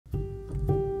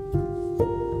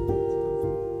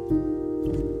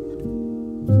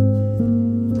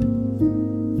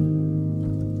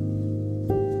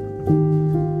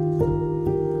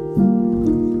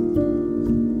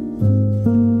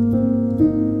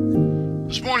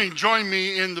This morning, join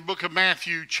me in the book of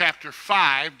Matthew chapter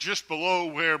 5, just below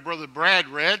where Brother Brad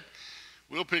read.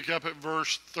 We'll pick up at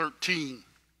verse 13.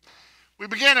 We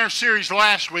began our series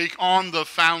last week on the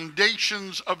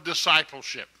foundations of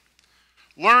discipleship,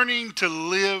 learning to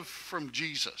live from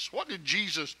Jesus. What did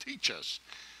Jesus teach us?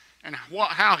 And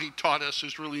how he taught us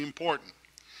is really important.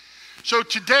 So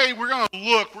today we're going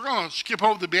to skip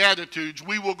over the Beatitudes.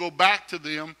 We will go back to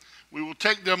them. We will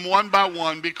take them one by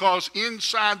one because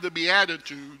inside the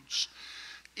Beatitudes,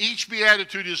 each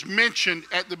Beatitude is mentioned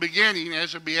at the beginning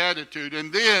as a Beatitude.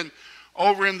 And then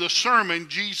over in the sermon,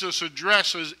 Jesus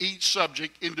addresses each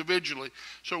subject individually.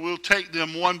 So we'll take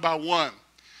them one by one.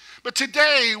 But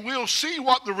today we'll see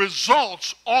what the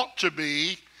results ought to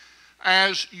be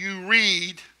as you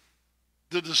read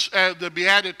the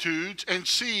Beatitudes and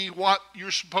see what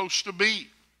you're supposed to be.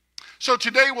 So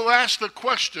today we'll ask the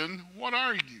question, what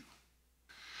are you?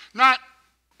 Not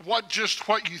what you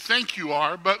think you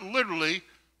are, but literally,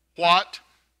 what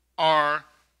are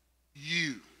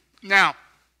you? Now,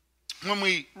 when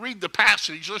we read the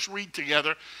passage, let's read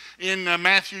together in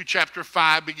Matthew chapter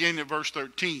 5, beginning at verse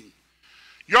 13.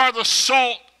 You are the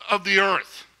salt of the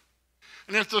earth.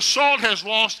 And if the salt has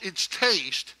lost its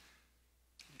taste,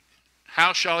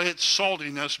 how shall its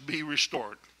saltiness be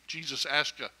restored? Jesus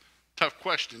asked a tough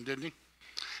question, didn't he?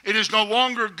 It is no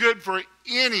longer good for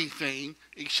anything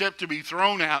except to be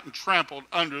thrown out and trampled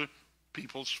under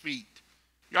people's feet.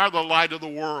 You are the light of the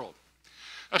world.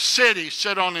 A city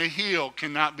set on a hill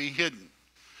cannot be hidden.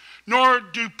 Nor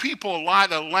do people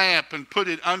light a lamp and put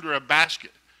it under a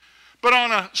basket, but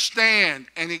on a stand,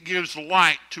 and it gives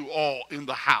light to all in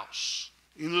the house.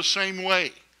 In the same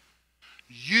way,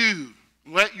 you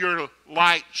let your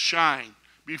light shine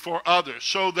before others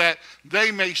so that they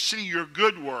may see your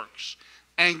good works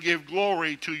and give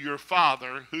glory to your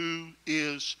Father who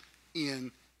is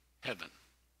in heaven.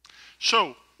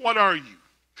 So, what are you?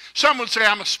 Some would say,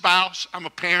 I'm a spouse, I'm a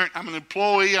parent, I'm an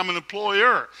employee, I'm an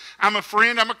employer, I'm a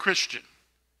friend, I'm a Christian,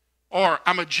 or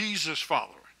I'm a Jesus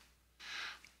follower.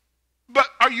 But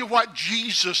are you what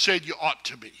Jesus said you ought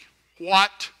to be?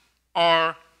 What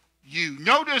are you?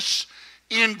 Notice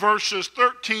in verses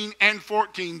 13 and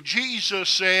 14, Jesus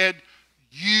said,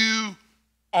 you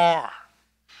are.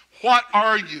 What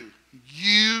are you?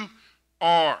 You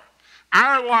are.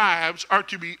 Our lives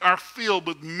are filled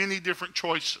with many different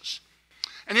choices.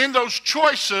 And in those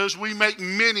choices, we make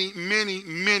many, many,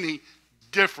 many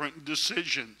different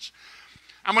decisions.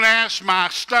 I'm going to ask my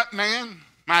stunt man,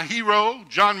 my hero,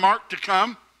 John Mark, to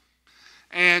come.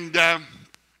 And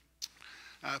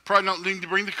probably don't need to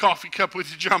bring the coffee cup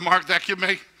with you, John Mark. That could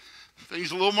make things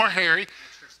a little more hairy.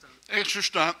 Extra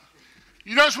stunt.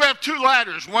 You notice we have two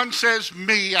ladders. One says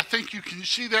me. I think you can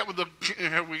see that with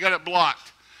we got it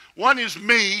blocked. One is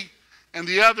me, and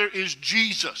the other is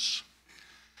Jesus.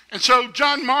 And so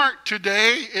John Mark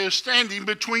today is standing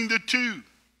between the two.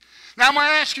 Now I'm going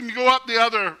to ask him to go up the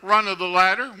other run of the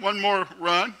ladder. One more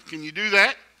run. Can you do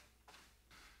that?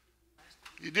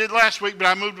 You did last week, but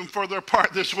I moved them further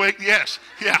apart this week. Yes.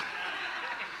 Yeah.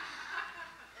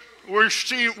 We're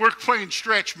playing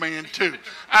stretch man too.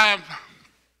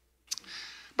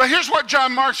 But here's what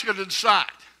John Mark's going to decide.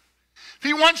 If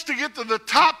he wants to get to the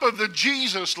top of the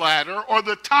Jesus ladder or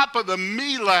the top of the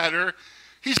me ladder,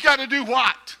 he's got to do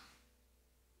what?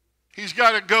 He's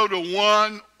got to go to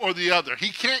one or the other. He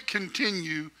can't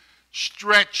continue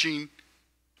stretching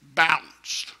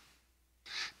balanced.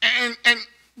 And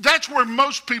that's where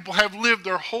most people have lived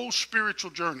their whole spiritual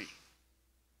journey.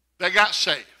 They got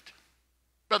saved,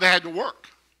 but they had to work.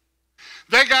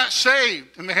 They got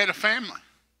saved and they had a family.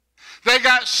 They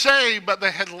got saved, but they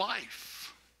had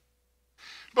life.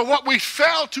 But what we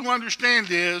fail to understand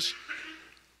is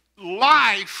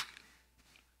life,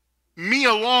 me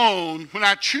alone, when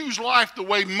I choose life the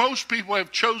way most people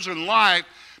have chosen life,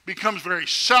 becomes very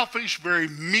selfish, very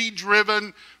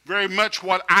me-driven, very much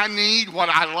what I need, what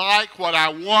I like, what I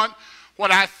want,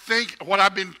 what I think, what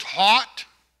I've been taught.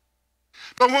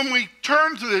 But when we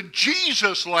turn to the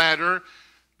Jesus ladder,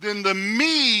 then the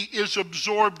me is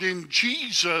absorbed in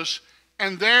Jesus,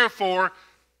 and therefore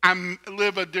I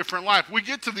live a different life. We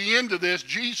get to the end of this,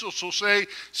 Jesus will say,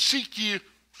 seek ye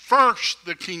first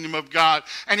the kingdom of God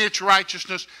and its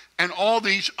righteousness, and all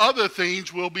these other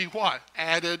things will be what?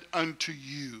 Added unto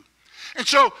you. And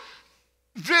so,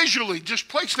 visually, just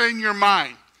place that in your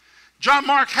mind. John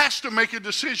Mark has to make a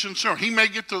decision soon. He may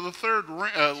get to the third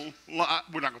ring. We're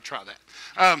not going to try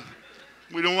that.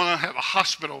 We don't want to have a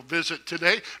hospital visit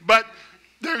today. But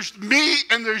there's me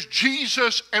and there's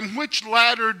Jesus. And which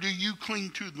ladder do you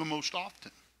cling to the most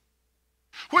often?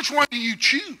 Which one do you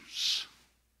choose?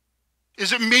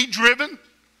 Is it me driven?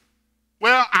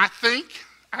 Well, I think,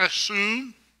 I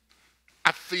assume,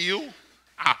 I feel,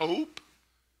 I hope.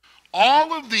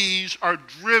 All of these are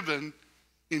driven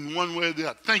in one way or the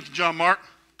other. Thank you, John Mark.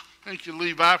 Thank you,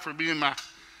 Levi, for being my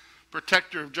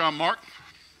protector of John Mark.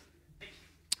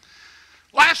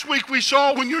 Last week we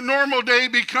saw when your normal day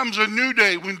becomes a new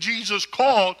day, when Jesus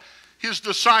called his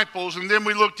disciples, and then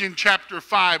we looked in chapter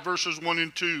 5, verses 1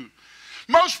 and 2.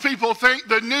 Most people think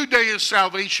the new day is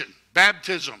salvation,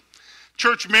 baptism,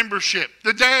 church membership.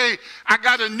 The day I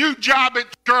got a new job at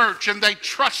church and they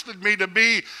trusted me to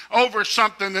be over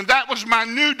something, and that was my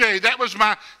new day. That was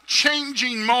my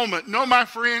changing moment. No, my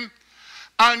friend,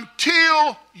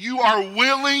 until you are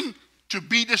willing to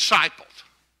be discipled,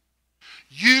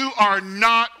 you are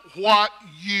not what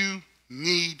you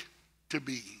need to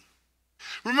be.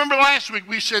 Remember last week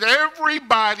we said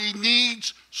everybody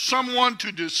needs someone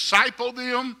to disciple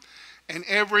them, and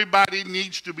everybody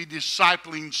needs to be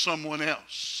discipling someone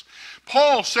else.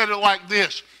 Paul said it like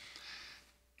this: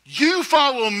 you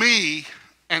follow me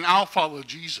and I'll follow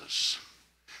Jesus.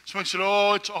 Somebody said,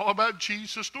 oh, it's all about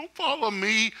Jesus. Don't follow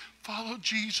me, follow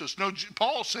Jesus. No,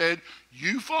 Paul said,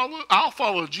 I'll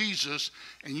follow Jesus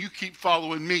and you keep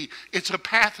following me. It's a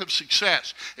path of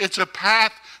success. It's a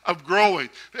path of growing.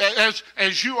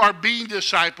 As you are being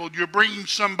discipled, you're bringing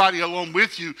somebody along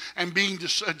with you and being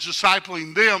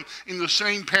discipling them in the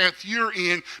same path you're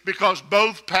in, because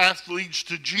both paths leads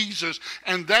to Jesus.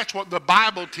 And that's what the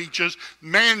Bible teaches.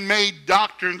 Man-made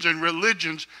doctrines and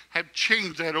religions have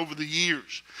changed that over the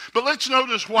years. But let's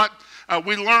notice what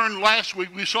we learned last week.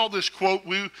 We saw this quote.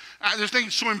 I just think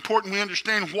it's so important we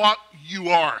understand what you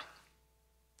are.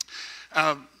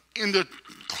 In the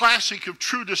classic of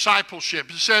true discipleship,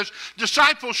 it says,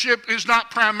 discipleship is not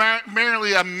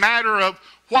primarily a matter of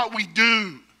what we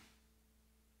do.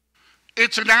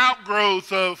 It's an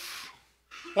outgrowth of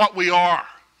what we are.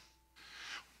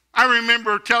 I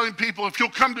remember telling people, if you'll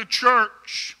come to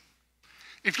church,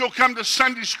 if you'll come to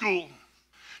Sunday school,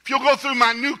 if you'll go through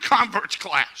my new converts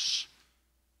class,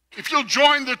 if you'll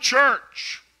join the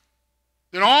church,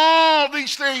 then all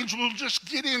these things will just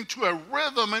get into a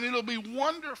rhythm and it'll be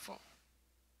wonderful.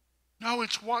 No,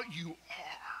 it's what you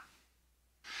are.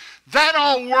 That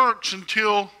all works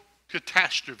until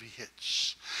catastrophe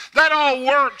hits. That all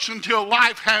works until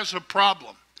life has a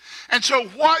problem. And so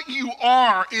what you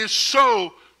are is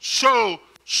so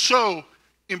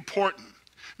important.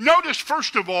 Notice,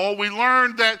 first of all, we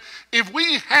learned that if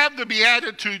we have the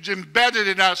Beatitudes embedded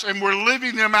in us and we're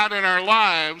living them out in our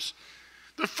lives,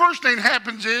 the first thing that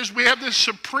happens is we have this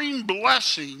supreme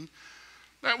blessing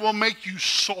that will make you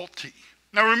salty.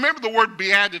 Now remember, the word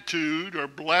beatitude or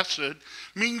blessed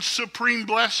means supreme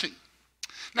blessing.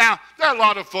 Now, there are a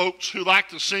lot of folks who like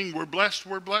to sing, we're blessed,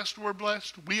 we're blessed, we're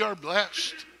blessed. We are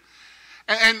blessed.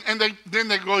 And then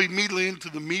they go immediately into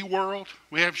the me world.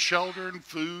 We have shelter and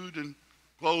food and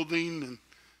clothing and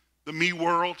the me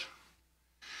world.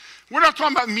 We're not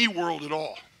talking about me world at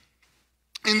all.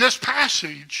 In this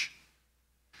passage,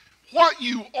 what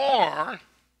you are,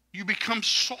 you become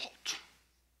salt.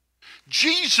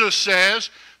 Jesus says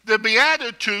the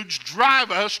Beatitudes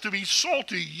drive us to be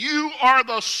salty. You are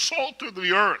the salt of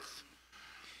the earth.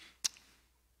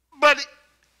 But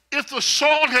if the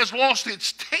salt has lost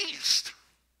its taste,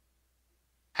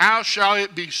 how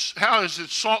is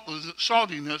its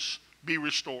saltiness be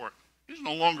restored? It's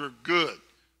no longer good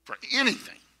for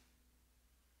anything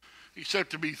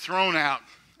except to be thrown out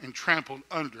and trampled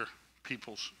under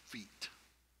people's feet.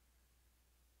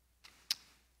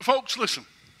 Folks, listen.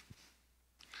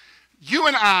 You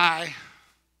and I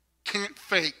can't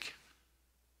fake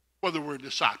whether we're a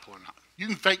disciple or not. You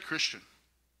can fake Christian.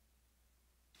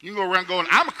 You can go around going,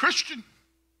 I'm a Christian.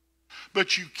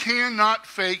 But you cannot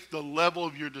fake the level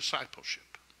of your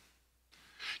discipleship.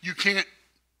 You can't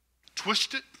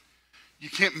twist it. You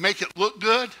can't make it look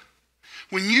good.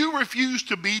 When you refuse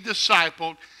to be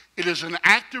discipled, it is an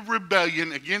act of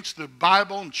rebellion against the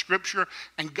Bible and Scripture,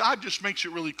 and God just makes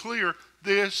it really clear,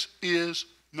 this is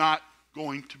not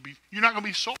going to be, you're not going to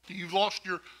be salty. You've lost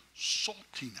your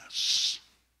saltiness.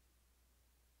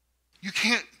 You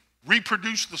can't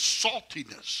reproduce the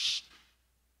saltiness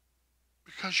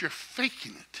because you're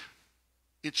faking it.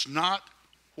 It's not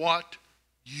what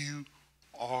you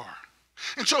are.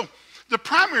 And so the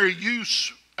primary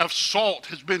use of salt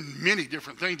has been many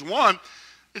different things. One,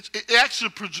 it acts as a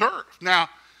preserve. Now,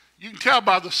 you can tell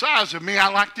by the size of me, I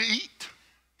like to eat.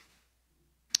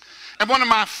 And one of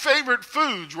my favorite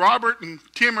foods, Robert and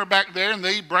Tim are back there, and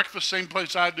they eat breakfast same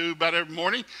place I do about every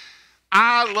morning.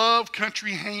 I love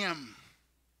country ham.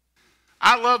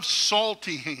 I love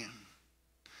salty ham.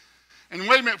 And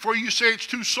wait a minute, before you say it's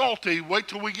too salty, wait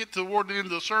till we get toward the end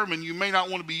of the sermon. You may not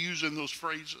want to be using those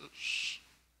phrases.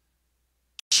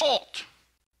 Salt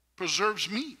preserves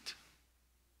meat.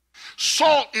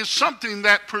 Salt is something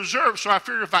that preserves, so I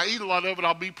figure if I eat a lot of it,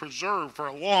 I'll be preserved for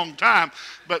a long time.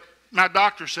 But my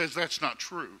doctor says that's not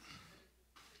true.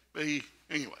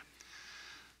 Anyway.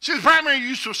 See, the primary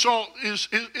use of salt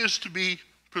is to be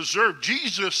preserved.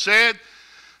 Jesus said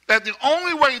that the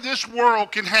only way this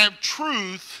world can have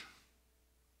truth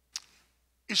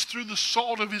is through the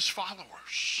salt of his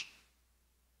followers.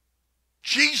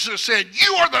 Jesus said,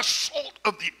 you are the salt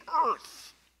of the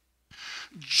earth.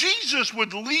 Jesus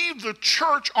would leave the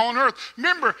church on earth.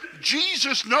 Remember,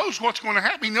 Jesus knows what's going to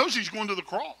happen. He knows he's going to the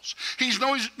cross. He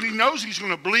knows he's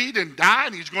going to bleed and die,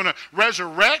 and he's going to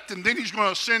resurrect, and then he's going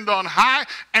to ascend on high,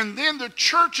 and then the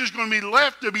church is going to be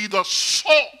left to be the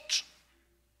salt.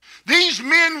 These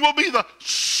men will be the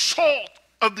salt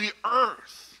of the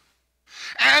earth.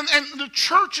 And the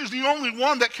church is the only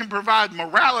one that can provide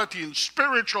morality and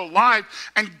spiritual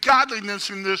life and godliness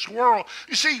in this world.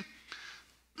 You see,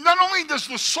 not only does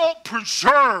the salt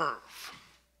preserve,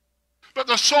 but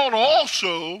the salt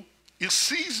also is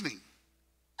seasoning.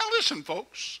 Now listen,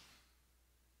 folks.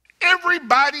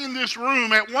 Everybody in this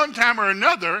room at one time or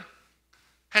another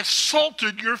has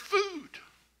salted your food.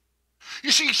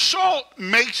 You see, salt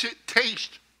makes it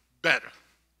taste better.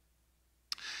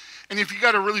 And if you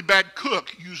got a really bad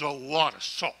cook, use a lot of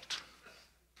salt.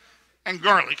 And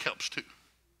garlic helps too.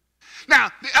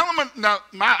 Now,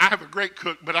 I have a great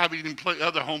cook, but I've even played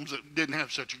other homes that didn't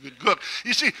have such a good cook.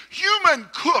 You see, human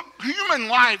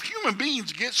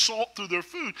beings get salt through their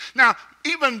food. Now,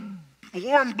 even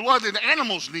warm-blooded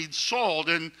animals need salt,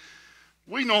 and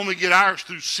we normally get ours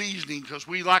through seasoning because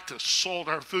we like to salt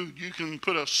our food. You can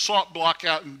put a salt block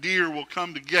out and deer will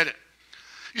come to get it.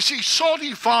 You see,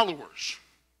 salty followers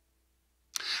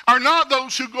are not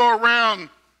those who go around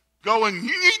going, you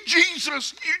need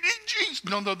Jesus, you need Jesus.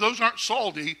 No, those aren't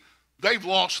salty. They've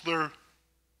lost their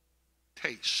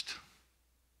taste.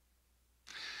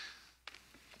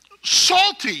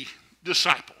 Salty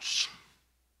disciples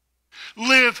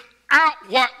live out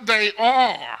what they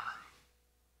are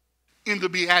in the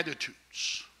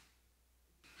Beatitudes.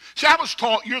 See, I was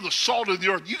taught you're the salt of the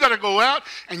earth. You got to go out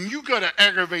and you got to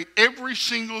aggravate every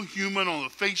single human on the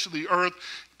face of the earth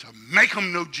to make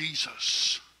them know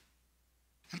Jesus.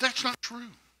 And that's not true.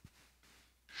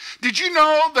 Did you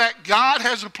know that God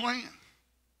has a plan?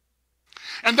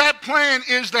 And that plan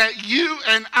is that you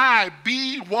and I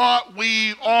be what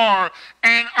we are,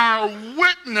 and our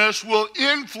witness will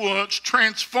influence,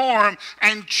 transform,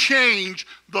 and change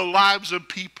the lives of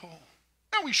people.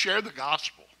 Now we share the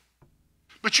gospel.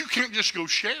 But you can't just go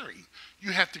sharing.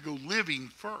 You have to go living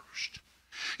first.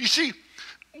 You see,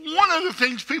 one of the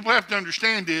things people have to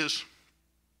understand is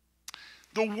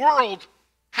the world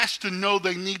has to know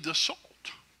they need the salt.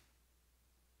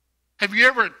 Have you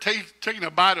ever taken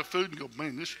a bite of food and go,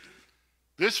 man,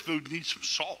 this food needs some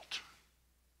salt?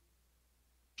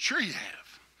 Sure you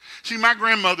have. See, my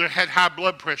grandmother had high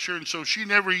blood pressure, and so she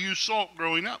never used salt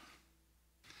growing up.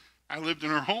 I lived in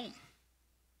her home.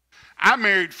 I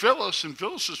married Phyllis, and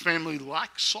Phyllis's family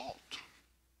liked salt.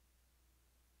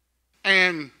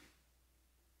 And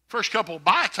first couple of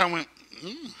bites, I went,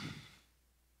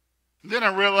 Then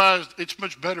I realized it's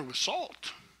much better with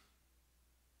salt.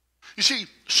 You see,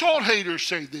 salt haters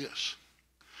say this.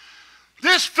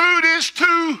 This food is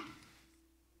too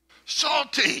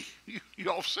salty. You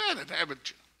all said it,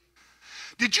 haven't you?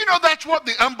 Did you know that's what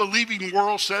the unbelieving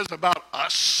world says about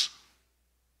us?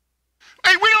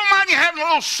 Hey, we don't mind you having a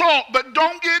little salt, but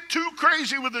don't get too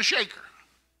crazy with the shaker.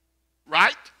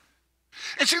 Right?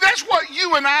 And see, that's what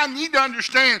you and I need to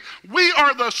understand. We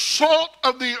are the salt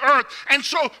of the earth. And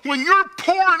so when you're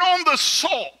pouring on the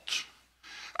salt,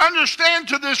 understand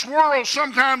to this world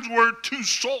sometimes we're too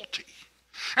salty.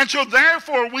 And so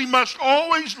therefore we must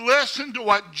always listen to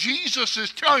what Jesus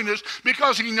is telling us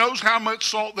because he knows how much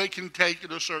salt they can take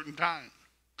at a certain time.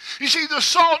 You see, the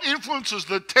salt influences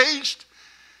the taste,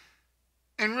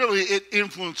 and really it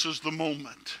influences the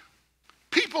moment.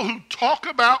 People who talk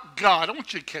about God, I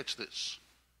want you to catch this,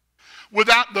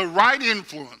 without the right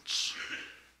influence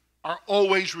are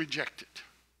always rejected.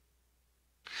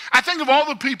 I think of all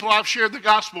the people I've shared the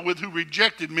gospel with who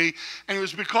rejected me, and it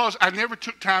was because I never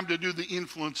took time to do the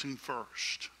influencing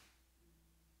first.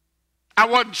 I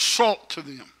wasn't salt to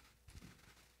them.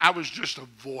 I was just a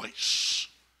voice.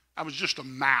 I was just a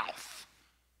mouth.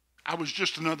 I was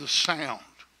just another sound.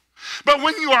 But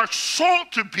when you are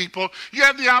salt to people, you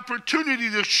have the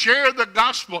opportunity to share the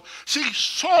gospel. See,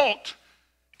 salt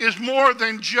is more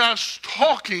than just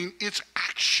talking, it's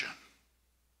action.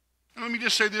 let me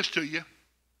just say this to you.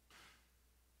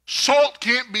 Salt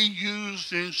can't be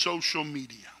used in social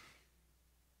media.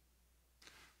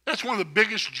 That's one of the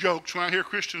biggest jokes when I hear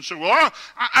Christians say, well,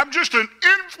 I'm just an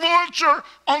influencer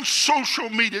on social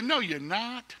media. No, you're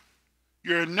not.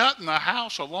 You're a nut in the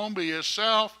house alone by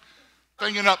yourself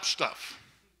thinking up stuff.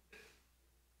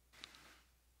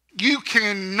 You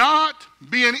cannot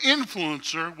be an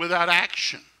influencer without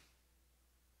action.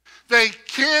 They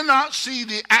cannot see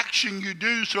the action you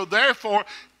do, so therefore,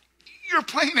 you're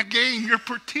playing a game, you're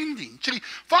pretending. See,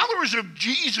 followers of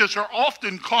Jesus are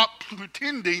often caught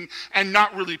pretending and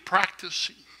not really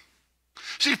practicing.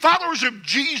 See, followers of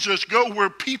Jesus go where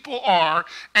people are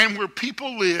and where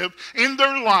people live in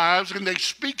their lives, and they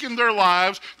speak in their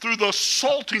lives through the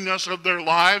saltiness of their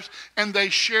lives, and they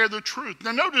share the truth.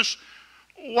 Now notice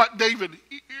what David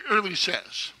early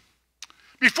says.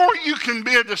 Before you can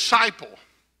be a disciple,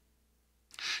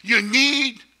 you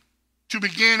need to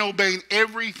begin obeying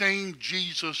everything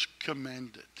Jesus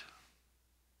commanded.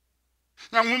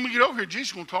 Now, when we get over here, Jesus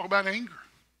is going to talk about anger.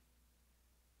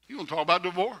 He's going to talk about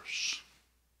divorce.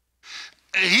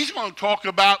 He's going to talk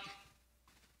about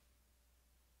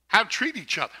how to treat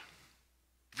each other.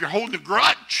 If you're holding a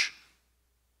grudge.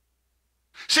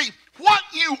 See, what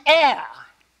you are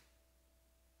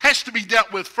has to be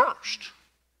dealt with first.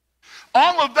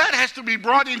 All of that has to be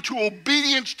brought into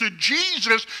obedience to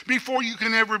Jesus before you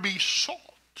can ever be salt.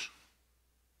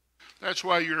 That's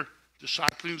why you're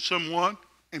discipling someone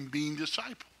and being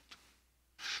discipled.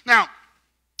 Now,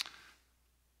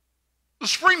 the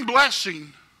spring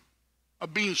blessing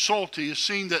of being salty is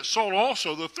seeing that salt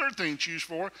also, the third thing it's used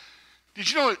for, did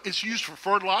you know it's used for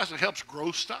fertilizer? It helps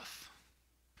grow stuff.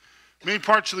 Many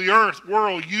parts of the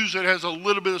world use it as a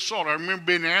little bit of salt. I remember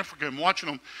being in Africa and watching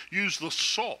them use the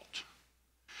salt.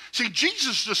 See,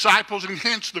 Jesus' disciples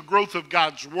enhance the growth of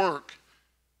God's work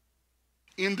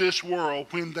in this world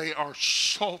when they are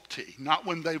salty, not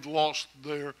when they've lost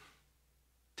their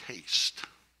taste.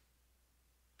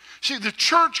 See, the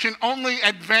church can only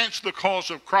advance the cause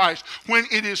of Christ when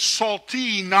it is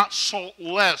salty, not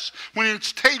saltless, when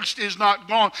its taste is not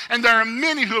gone. And there are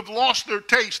many who have lost their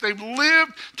taste. They've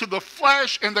lived to the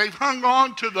flesh and they've hung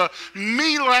on to the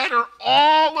me ladder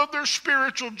all of their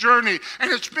spiritual journey.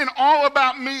 And it's been all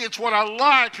about me. It's what I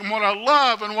like and what I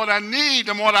love and what I need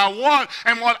and what I want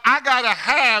and what I got to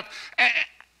have.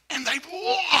 And they've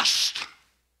lost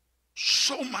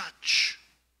so much.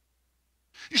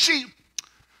 You see,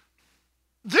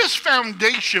 this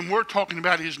foundation we're talking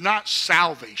about is not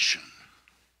salvation.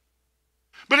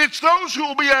 But it's those who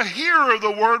will be a hearer of the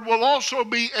word will also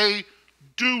be a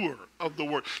doer of the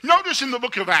word. Notice in the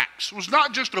book of Acts, it was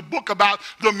not just a book about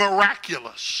the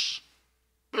miraculous,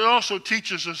 but it also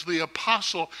teaches us the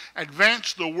apostle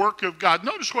advanced the work of God.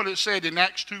 Notice what it said in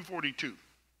Acts 2:42.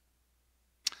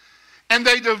 And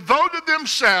they devoted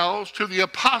themselves to the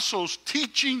apostles'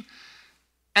 teaching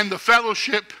and the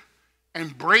fellowship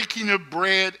and breaking of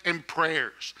bread and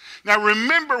prayers. Now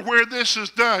remember where this is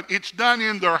done. It's done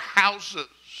in their houses.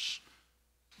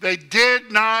 They did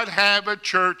not have a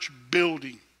church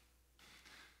building.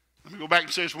 Let me go back and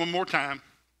say this one more time.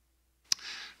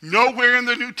 Nowhere in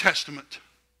the New Testament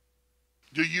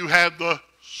do you have the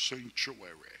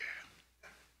sanctuary.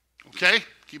 Okay?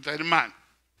 Keep that in mind.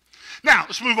 Now,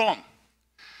 let's move on.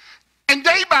 And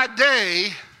day by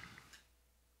day,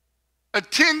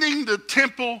 attending the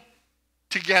temple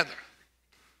together.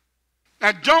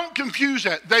 Now don't confuse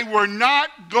that. They were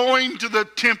not going to the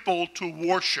temple to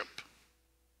worship.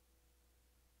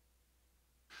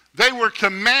 They were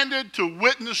commanded to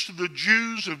witness to the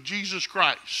Jews of Jesus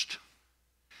Christ.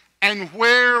 And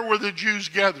where were the Jews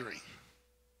gathering?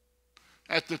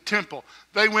 At the temple.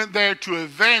 They went there to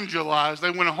evangelize.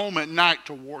 They went home at night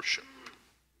to worship.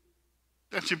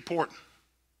 That's important.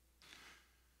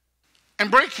 And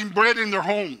breaking bread in their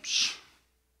homes.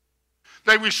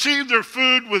 They received their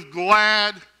food with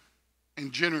glad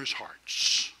and generous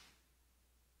hearts.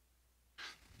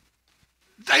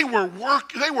 They were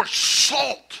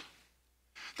salt.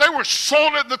 They were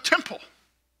salt at the temple.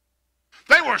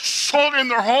 They were salt in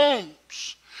their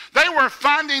homes. They were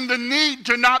finding the need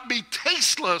to not be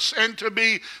tasteless and to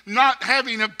be not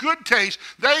having a good taste.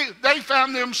 They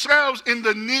found themselves in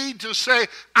the need to say,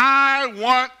 I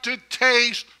want to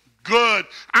taste good.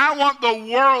 I want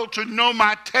the world to know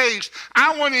my taste.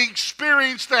 I want to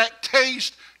experience that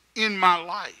taste in my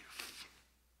life.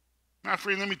 My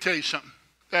friend, let me tell you something.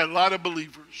 There are a lot of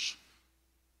believers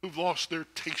who've lost their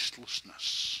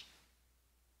tastelessness.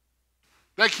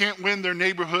 They can't win their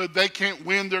neighborhood. They can't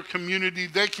win their community.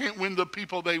 They can't win the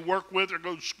people they work with or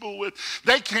go to school with.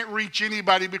 They can't reach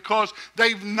anybody because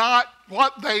they've not,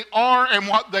 what they are and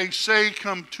what they say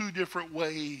come two different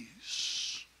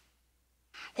ways.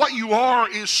 What you are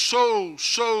is so,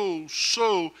 so,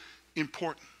 so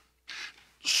important.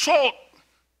 Salt,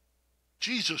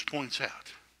 Jesus points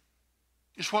out,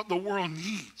 is what the world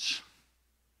needs.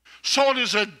 Salt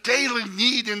is a daily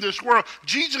need in this world.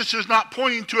 Jesus is not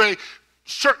pointing to a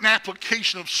certain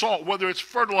application of salt, whether it's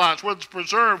fertilized, whether it's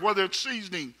preserved, whether it's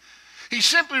seasoning. He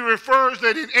simply refers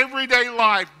that in everyday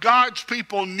life, God's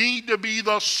people need to be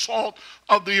the salt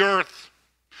of the earth.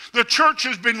 The church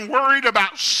has been worried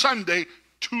about Sunday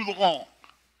too long.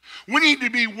 We need to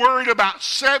be worried about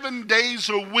 7 days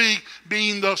a week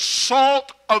being the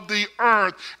salt of the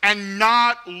earth and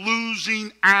not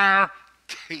losing our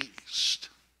taste.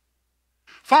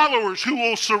 Followers who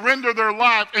will surrender their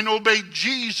life and obey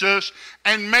Jesus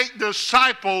and make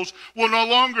disciples will no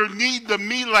longer need the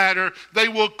me ladder. They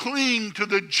will cling to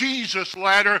the Jesus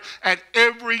ladder at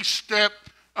every step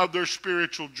of their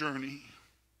spiritual journey.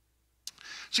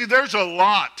 See, there's a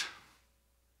lot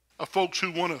of folks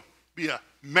who want to be a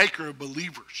maker of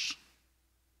believers.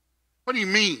 What do you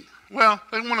mean? Well,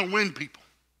 they want to win people,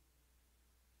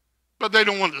 but they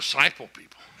don't want to disciple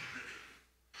people.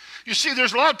 You see,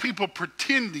 there's a lot of people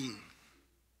pretending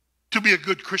to be a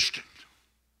good Christian,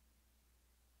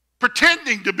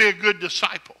 pretending to be a good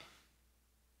disciple.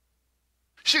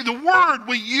 See, the word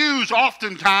we use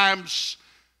oftentimes,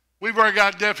 we've already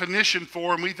got a definition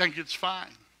for, and we think it's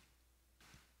fine.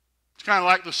 It's kind of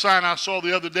like the sign I saw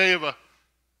the other day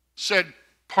said,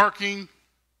 parking,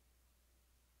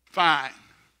 fine.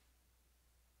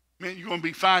 Man, you're going to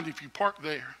be fined if you park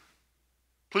there.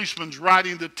 Policeman's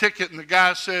writing the ticket, and the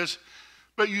guy says,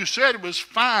 but you said it was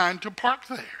fine to park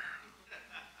there.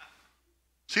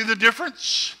 See the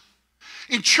difference?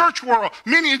 In church world,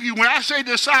 many of you, when I say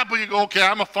disciple, you go, okay,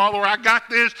 I'm a follower, I got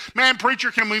this. Man, preacher,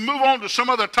 can we move on to some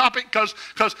other topic? Because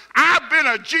I've been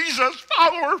a Jesus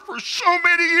follower for so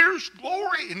many years.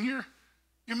 Glory, and you're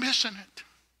missing it.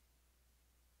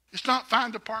 It's not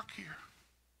fine to park here.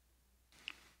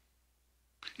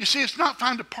 You see, it's not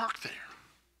fine to park there.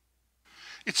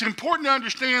 It's important to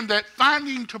understand that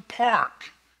finding to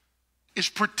park is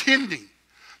pretending.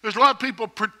 There's a lot of people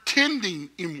pretending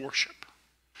in worship,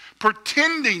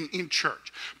 pretending in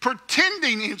church,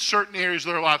 pretending in certain areas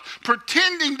of their life,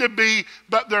 pretending to be,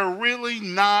 but they're really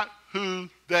not who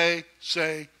they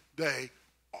say they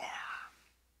are.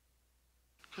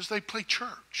 Because they play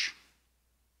church.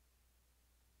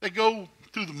 They go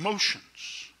through the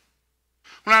motions.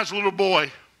 When I was a little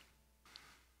boy,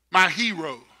 my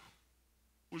hero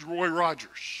was Roy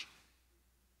Rogers.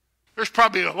 There's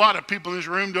probably a lot of people in this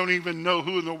room don't even know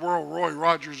who in the world Roy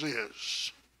Rogers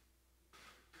is.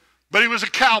 But he was a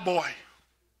cowboy.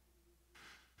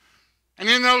 And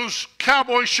in those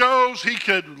cowboy shows, he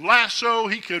could lasso,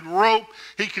 he could rope,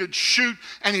 he could shoot,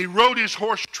 and he rode his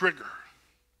horse Trigger.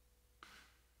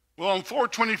 Well, on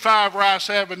 425 Rice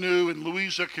Avenue in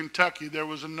Louisa, Kentucky, there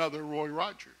was another Roy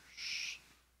Rogers.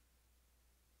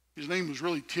 His name was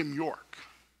really Tim York.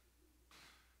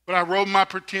 But I rode my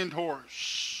pretend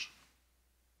horse.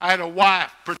 I had a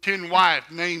pretend wife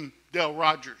named Dell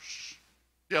Rogers,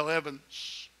 Dell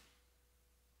Evans.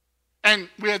 And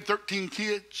we had 13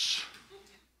 kids.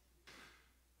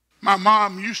 My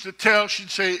mom used to tell, she'd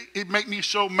say, it'd make me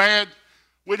so mad,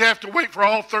 we'd have to wait for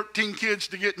all 13 kids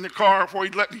to get in the car before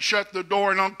he'd let me shut the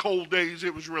door, and on cold days,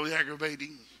 it was really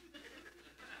aggravating.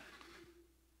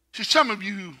 See, some of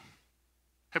you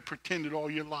have pretended all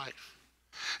your life.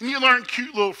 And you learn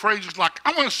cute little phrases like,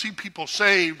 I want to see people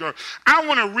saved, or I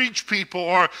want to reach people,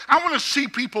 or I want to see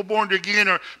people born again,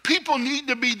 or people need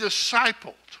to be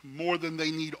discipled more than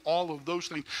they need all of those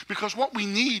things. Because what we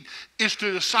need is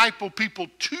to disciple people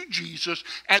to Jesus.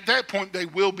 At that point, they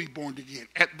will be born again.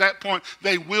 At that point,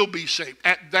 they will be saved.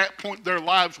 At that point, their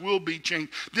lives will be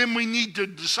changed. Then we need to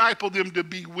disciple them to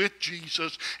be with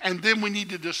Jesus, and then we need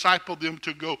to disciple them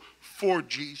to go for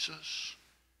Jesus.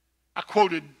 I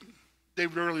quoted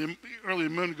David early a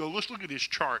minute ago. Let's look at his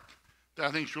chart that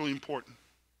I think is really important.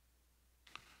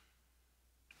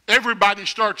 Everybody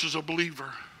starts as a believer.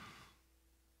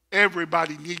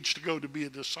 Everybody needs to go to be a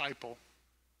disciple.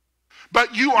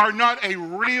 But you are not a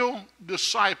real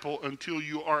disciple until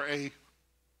you are a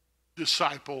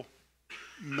disciple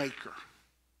maker.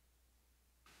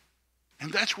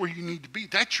 And that's where you need to be.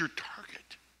 That's your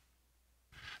target.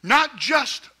 Not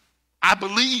just, I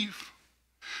believe.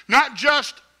 Not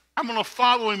just, I'm going to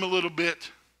follow him a little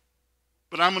bit,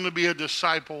 but I'm going to be a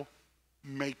disciple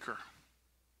maker.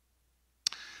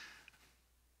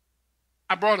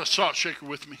 I brought a salt shaker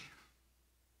with me.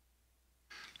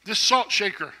 This salt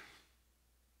shaker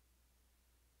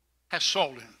has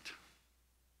salt in it.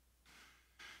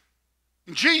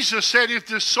 And Jesus said if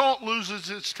this salt loses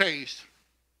its taste,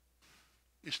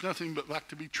 it's nothing but like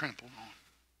to be trampled on.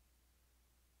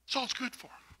 Salt's good for.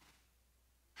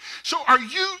 So are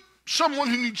you someone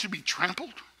who needs to be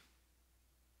trampled?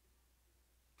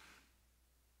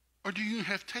 Or do you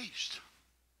have taste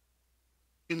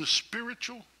in the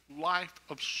spiritual life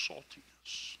of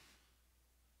saltiness?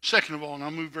 Second of all, and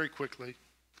I'll move very quickly,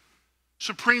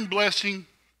 supreme blessing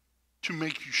to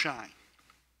make you shine.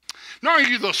 Not only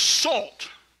are you the salt,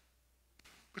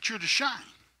 but you're to shine.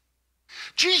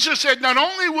 Jesus said not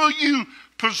only will you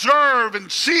preserve and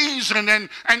season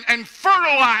and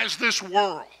fertilize this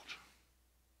world,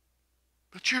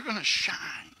 but you're going to shine.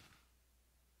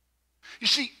 You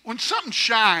see, when something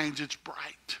shines, it's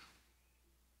bright,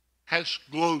 has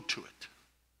glow to it.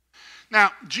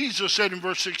 Now, Jesus said in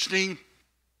verse 16,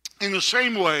 in the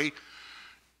same way,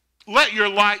 let your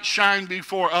light shine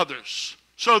before others,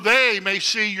 so they may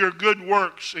see your good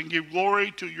works and give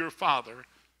glory to your Father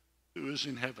who is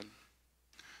in heaven.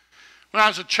 When I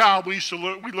was a child, we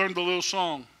learned the little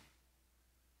song.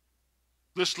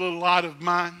 This little light of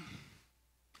mine,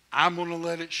 I'm going to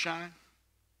let it shine.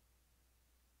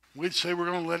 We'd say we're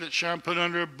going to let it shine, put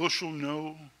under a bushel,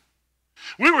 no.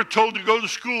 We were told to go to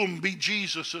school and be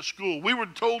Jesus at school. We were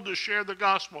told to share the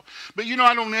gospel. But you know,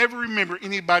 I don't ever remember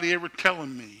anybody ever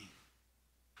telling me,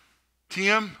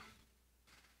 Tim,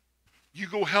 you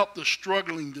go help the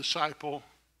struggling disciple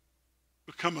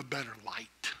become a better light.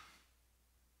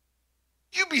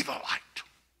 You be the light.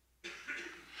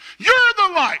 You're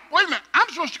the light. Wait a minute. I'm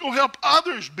supposed to go help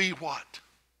others be what?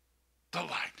 The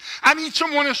light. I need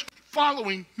someone that's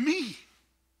following me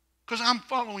because I'm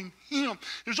following him.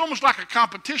 It's almost like a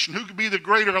competition. Who could be the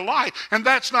greater light? And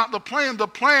that's not the plan. The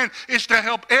plan is to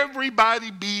help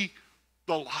everybody be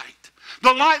the light.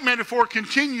 The light metaphor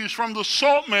continues from the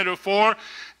salt metaphor,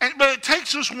 but it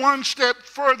takes us one step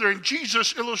further, and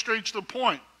Jesus illustrates the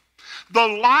point. The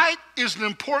light is an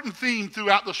important theme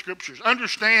throughout the scriptures.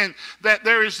 Understand that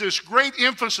there is this great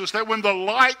emphasis that when the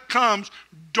light comes,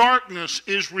 darkness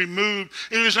is removed.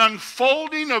 It is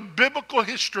unfolding of biblical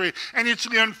history, and it's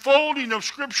the unfolding of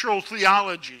scriptural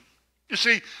theology. You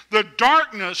see, the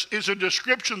darkness is a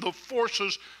description of the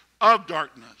forces of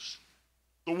darkness.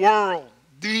 The world,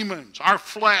 demons, our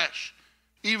flesh,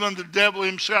 even the devil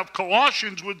himself.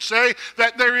 Colossians would say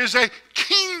that there is a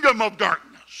kingdom of darkness.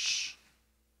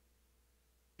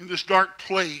 In this dark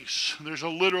place, there's a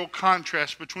literal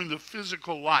contrast between the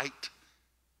physical light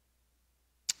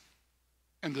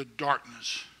and the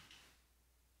darkness.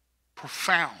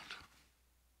 Profound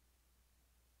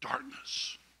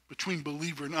darkness between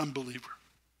believer and unbeliever,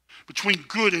 between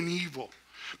good and evil,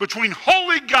 between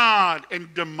holy God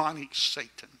and demonic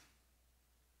Satan.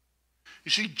 You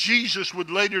see, Jesus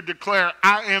would later declare,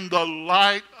 I am the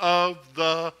light of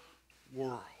the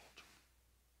world,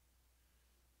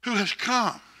 who has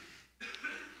come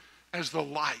as the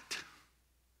light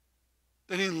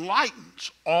that enlightens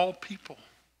all people.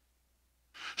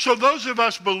 So those of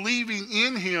us believing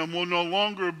in him will no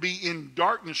longer be in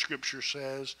darkness, Scripture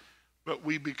says, but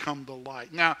we become the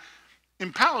light. Now,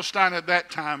 in Palestine at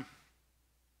that time,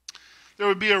 there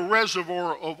would be a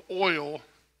reservoir of oil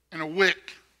and a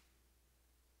wick,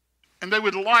 and they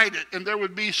would light it, and there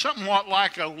would be somewhat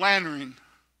like a lantern,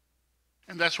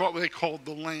 and that's what they called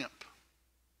the lamp.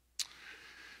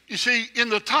 You see, in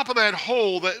the top of that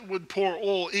hole that would pour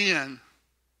oil in,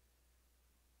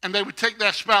 and they would take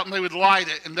that spout and they would light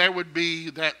it, and there would be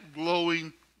that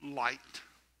glowing light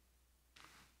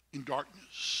in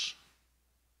darkness.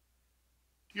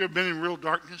 You ever been in real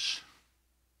darkness?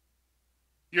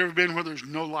 You ever been where there's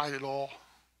no light at all?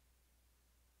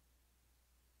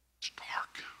 It's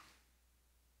dark.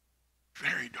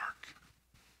 Very dark.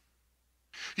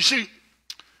 You see,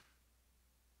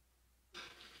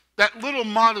 that little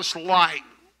modest light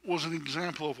was an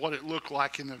example of what it looked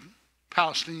like in a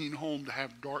Palestinian home to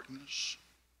have darkness.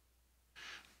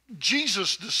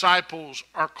 Jesus' disciples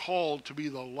are called to be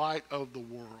the light of the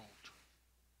world.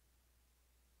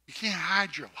 You can't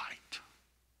hide your light,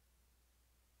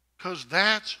 because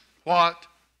that's what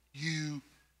you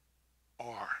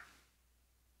are.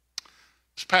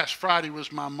 This past Friday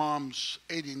was my mom's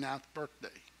 89th birthday.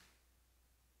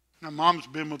 Now, Mom's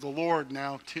been with the Lord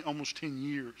now almost 10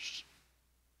 years.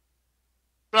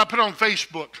 But I put on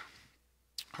Facebook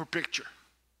her picture.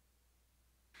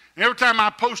 And every time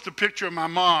I post a picture of my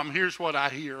mom, here's what I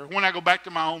hear. When I go back to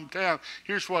my hometown,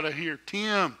 here's what I hear.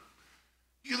 Tim,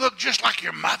 you look just like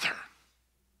your mother.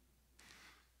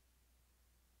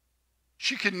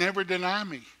 She could never deny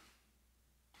me.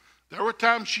 There were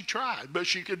times she tried, but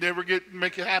she could never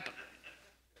make it happen.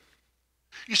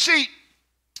 You see,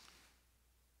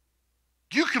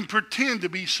 you can pretend to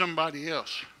be somebody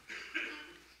else,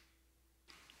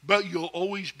 but you'll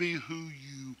always be who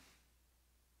you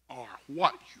are,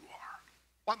 what you are,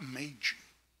 what made you.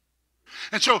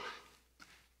 And so,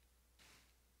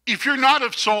 if you're not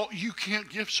of salt, you can't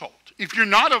give salt. If you're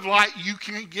not of light, you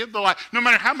can't give the light, no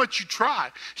matter how much you try.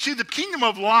 See, the kingdom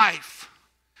of life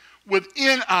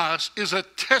within us is a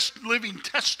living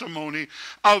testimony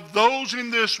of those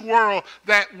in this world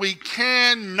that we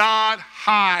cannot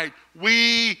hide.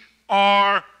 We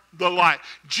are the light.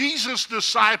 Jesus'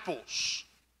 disciples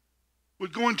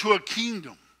would go into a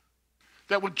kingdom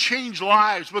that would change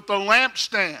lives, but the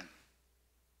lampstand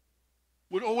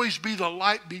would always be the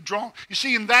light be drawn. You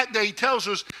see, in that day, he tells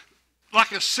us,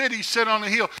 like a city set on a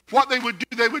hill. What they would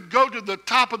do, they would go to the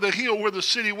top of the hill where the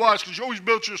city was, because you always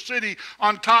built your city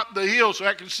on top of the hill so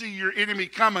I could see your enemy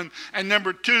coming. And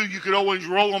number two, you could always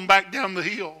roll them back down the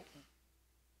hill.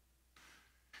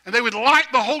 And they would light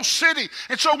the whole city.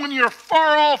 And so when you're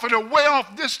far off at a way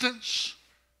off distance,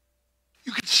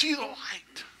 you could see the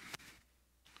light.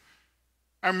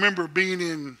 I remember being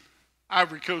in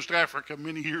Ivory Coast, Africa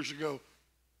many years ago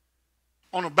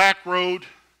on a back road,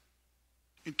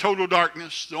 in total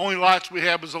darkness. The only lights we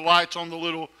had was the lights on the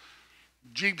little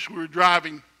Jeeps we were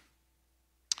driving.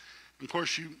 And of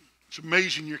course, it's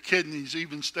amazing your kidneys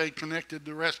even stay connected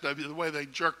to the rest of you, the way they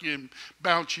jerk you and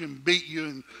bounce you and beat you.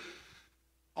 And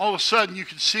all of a sudden, you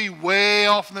could see way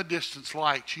off in the distance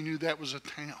lights. You knew that was a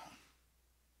town.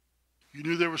 You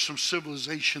knew there was some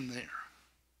civilization there.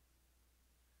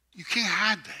 You can't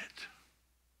hide that.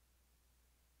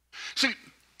 See,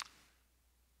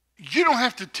 you don't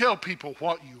have to tell people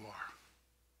what you are.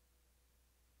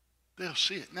 They'll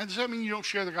see it. Now, does that mean you don't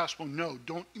share the gospel? No.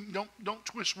 Don't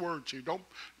twist words here.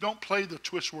 Don't play the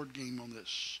twist word game on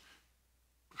this.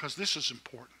 Because this is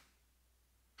important.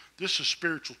 This is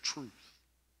spiritual truth.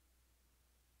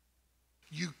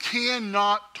 You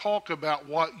cannot talk about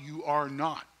what you are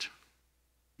not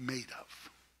made of.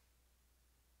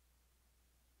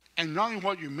 And not only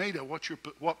what you're made of,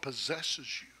 what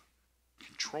possesses you,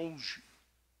 controls you,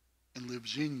 and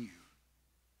lives in you.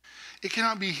 It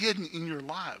cannot be hidden in your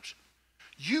lives.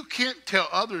 You can't tell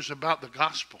others about the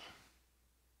gospel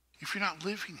if you're not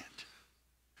living it.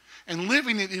 And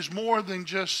living it is more than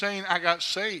just saying, I got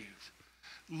saved.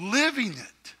 Living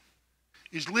it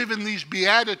is living these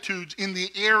beatitudes in the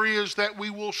areas that we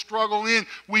will struggle in.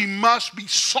 We must be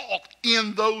salt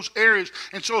in those areas.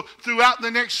 And so throughout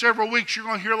the next several weeks, you're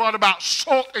going to hear a lot about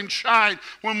salt and shine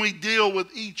when we deal with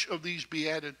each of these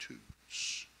beatitudes.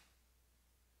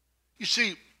 You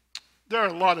see, there are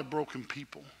a lot of broken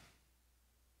people.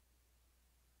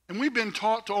 And we've been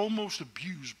taught to almost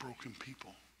abuse broken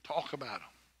people. Talk about them.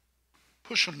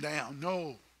 Push them down.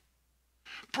 No.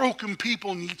 Broken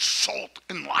people need salt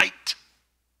and light.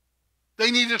 They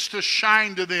need us to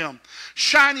shine to them.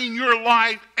 Shining your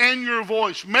light and your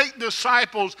voice. Make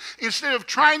disciples. Instead of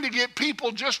trying to get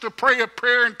people just to pray a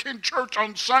prayer and attend church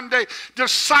on Sunday,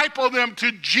 disciple them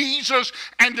to Jesus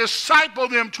and disciple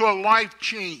them to a life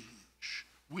change.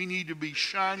 We need to be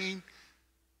shining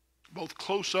both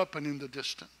close up and in the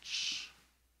distance.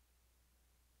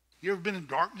 You ever been in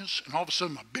darkness and all of a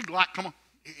sudden a big light come on?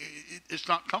 It's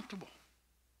not comfortable.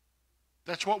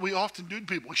 That's what we often do to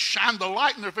people. We shine the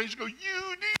light in their face and go, you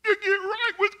need to get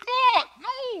right with God.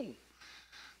 No.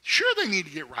 Sure, they need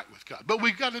to get right with God, but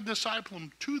we've got to disciple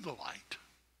them to the light.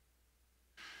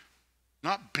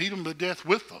 Not beat them to death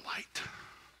with the light.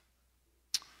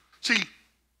 See,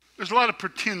 there's a lot of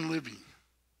pretend living.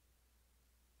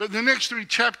 But in the next 3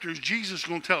 chapters, Jesus is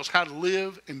going to tell us how to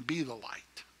live and be the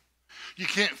light. You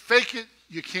can't fake it.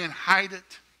 You can't hide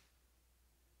it.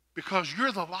 Because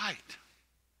you're the light.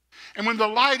 And when the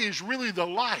light is really the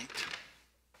light,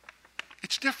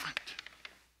 it's different.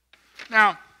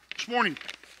 Now, this morning,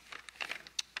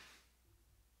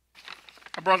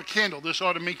 I brought a candle. This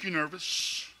ought to make you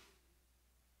nervous.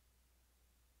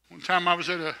 One time I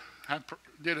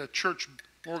did a church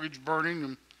mortgage burning,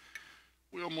 and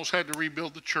we almost had to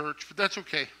rebuild the church, but that's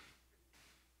okay.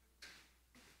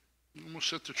 We almost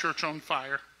set the church on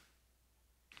fire.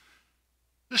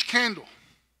 This candle,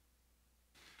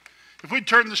 if we'd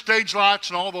turn the stage lights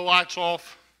and all the lights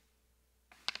off,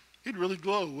 it'd really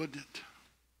glow, wouldn't it?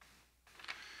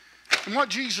 And what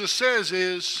Jesus says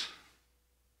is,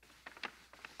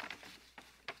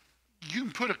 you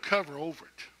can put a cover over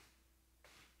it,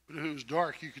 but if it was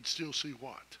dark, you could still see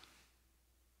what?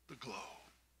 The glow.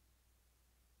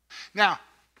 Now,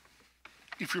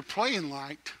 if you're playing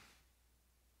light,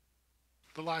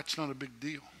 the light's not a big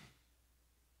deal.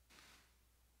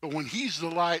 But when he's the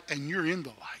light and you're in the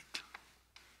light,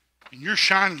 and you're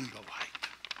shining the light,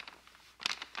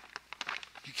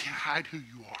 you can't hide who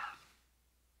you are.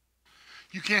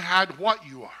 You can't hide what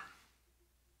you are.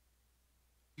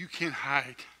 You can't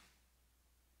hide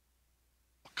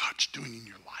what God's doing in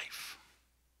your life.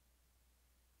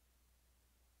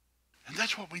 And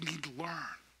that's what we need to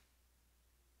learn.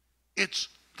 It's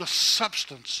the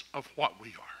substance of what we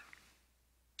are.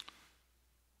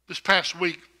 This past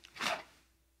week,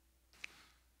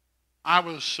 I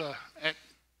was at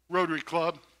Rotary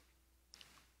Club,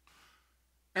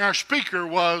 and our speaker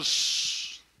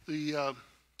was the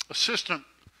assistant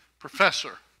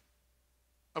professor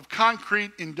of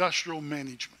concrete industrial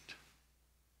management.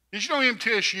 Did you know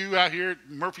MTSU out here at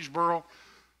Murfreesboro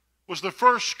was the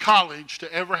first college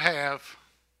to ever have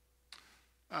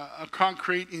a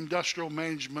concrete industrial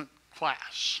management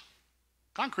class?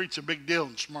 Concrete's a big deal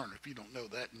in Smyrna, if you don't know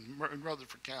that, in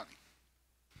Rutherford County.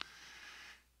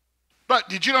 But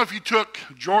did you know if you took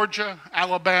Georgia,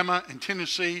 Alabama, and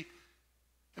Tennessee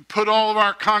and put all of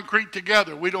our concrete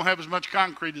together, we don't have as much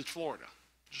concrete as Florida?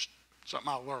 Just something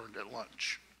I learned at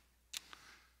lunch.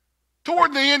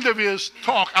 Toward the end of his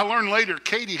talk, I learned later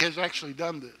Katie has actually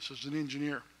done this as an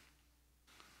engineer.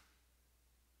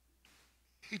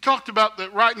 He talked about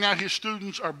that right now his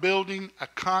students are building a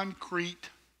concrete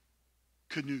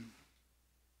canoe.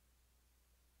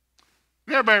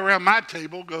 And everybody around my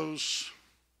table goes,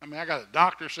 I got a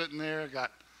doctor sitting there, I got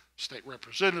a state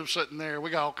representative sitting there, we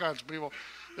got all kinds of people.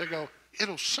 They go,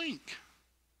 it'll sink.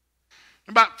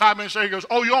 And about 5 minutes later, he goes,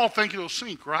 oh, you all think it'll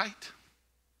sink, right?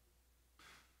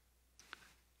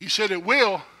 He said it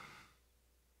will,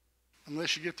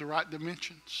 unless you get the right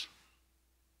dimensions.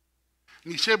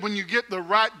 And he said when you get the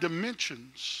right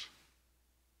dimensions,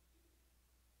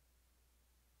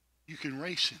 you can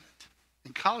race in it.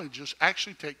 And colleges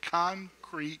actually take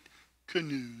concrete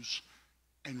canoes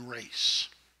and race.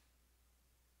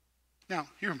 Now,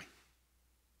 hear me.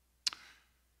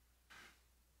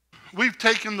 We've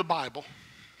taken the Bible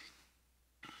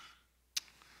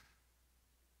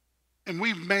and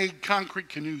we've made concrete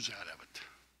canoes out of it.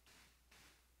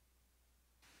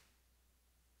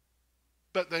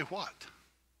 But they what?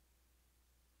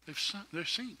 They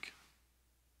sink.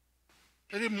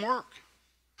 They didn't work.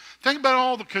 Think about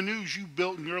all the canoes you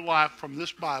built in your life from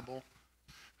this Bible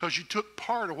because you took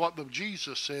part of what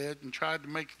Jesus said and tried to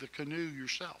make the canoe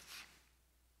yourself.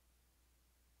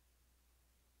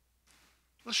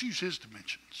 Let's use his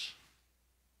dimensions.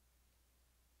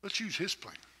 Let's use his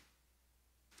plan.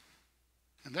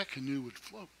 And that canoe would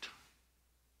float.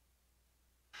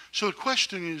 So the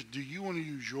question is, do you want to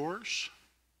use yours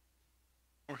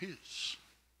or his?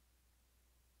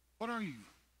 What are you?